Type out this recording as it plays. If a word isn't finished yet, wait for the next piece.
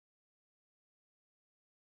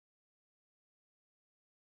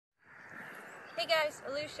Hey guys,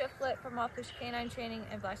 Alyse from Office Canine Training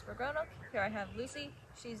in Blacksburg, Roanoke. Here I have Lucy.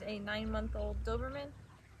 She's a 9-month-old Doberman.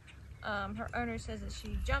 Her owner says that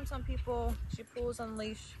she jumps on people, she pulls on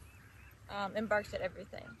leash, and barks at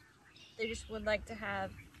everything. They just would like to have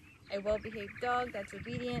a well-behaved dog that's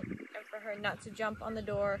obedient, and for her not to jump on the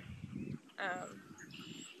door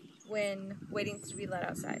when waiting to be let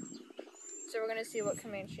outside. So we're going to see what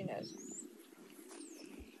command she knows.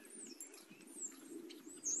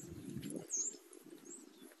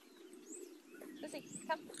 Lucy,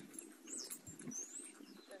 come.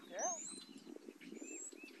 Good girl.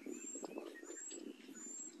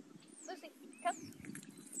 Lucy, come.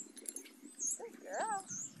 Good girl.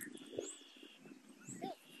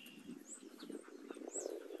 Sit.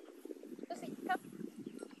 Lucy, come.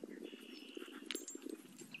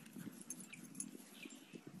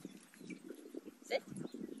 Sit.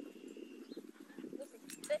 Lucy,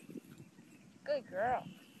 sit. Good girl.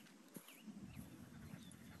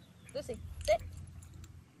 Lucy, sit.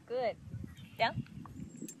 Good. Down.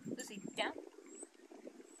 Lucy, down.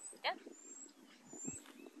 Down.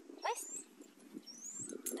 Place.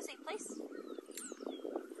 Lucy, place.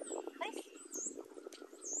 Place.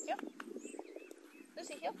 Heel.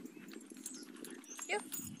 Lucy, heel. Heel.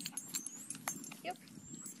 Heel.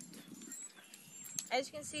 As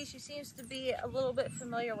you can see, she seems to be a little bit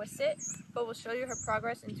familiar with sit, but we'll show you her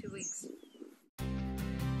progress in 2 weeks.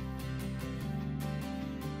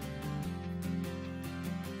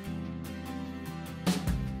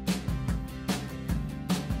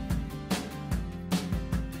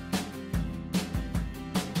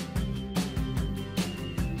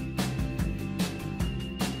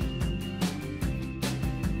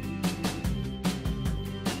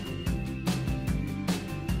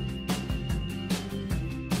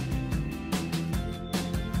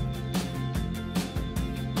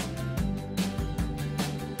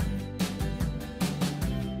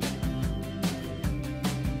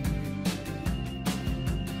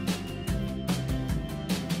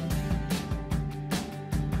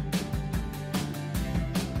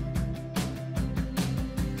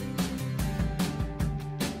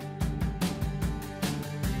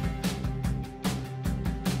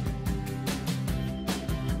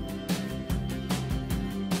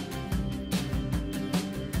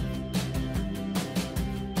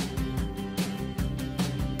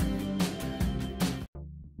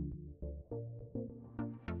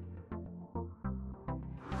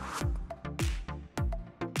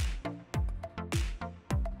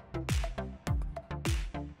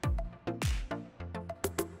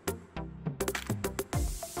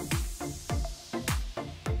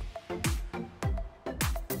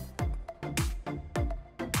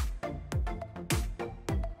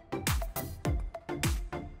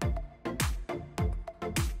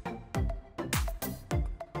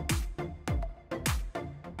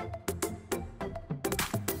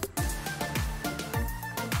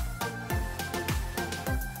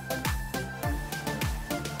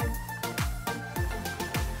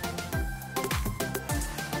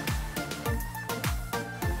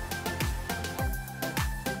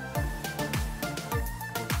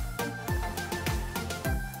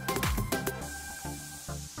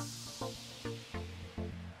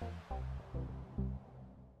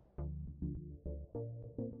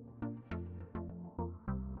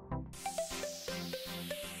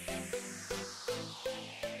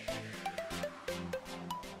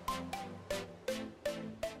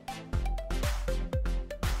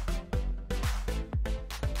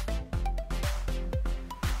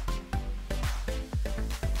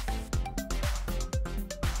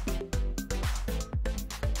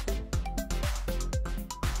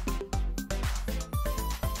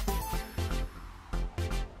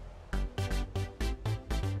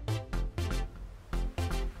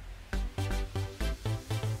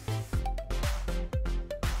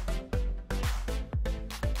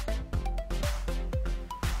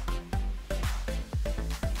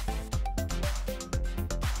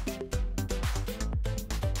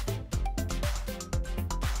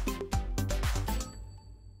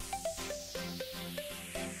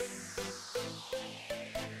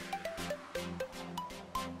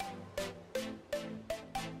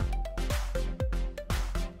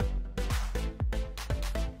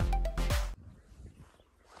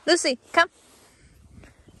 Lucy, come.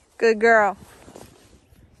 Good girl.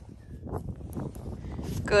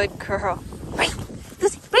 Good girl. Blink.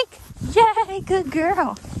 Lucy, blink. Yay, good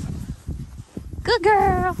girl. Good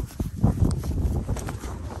girl.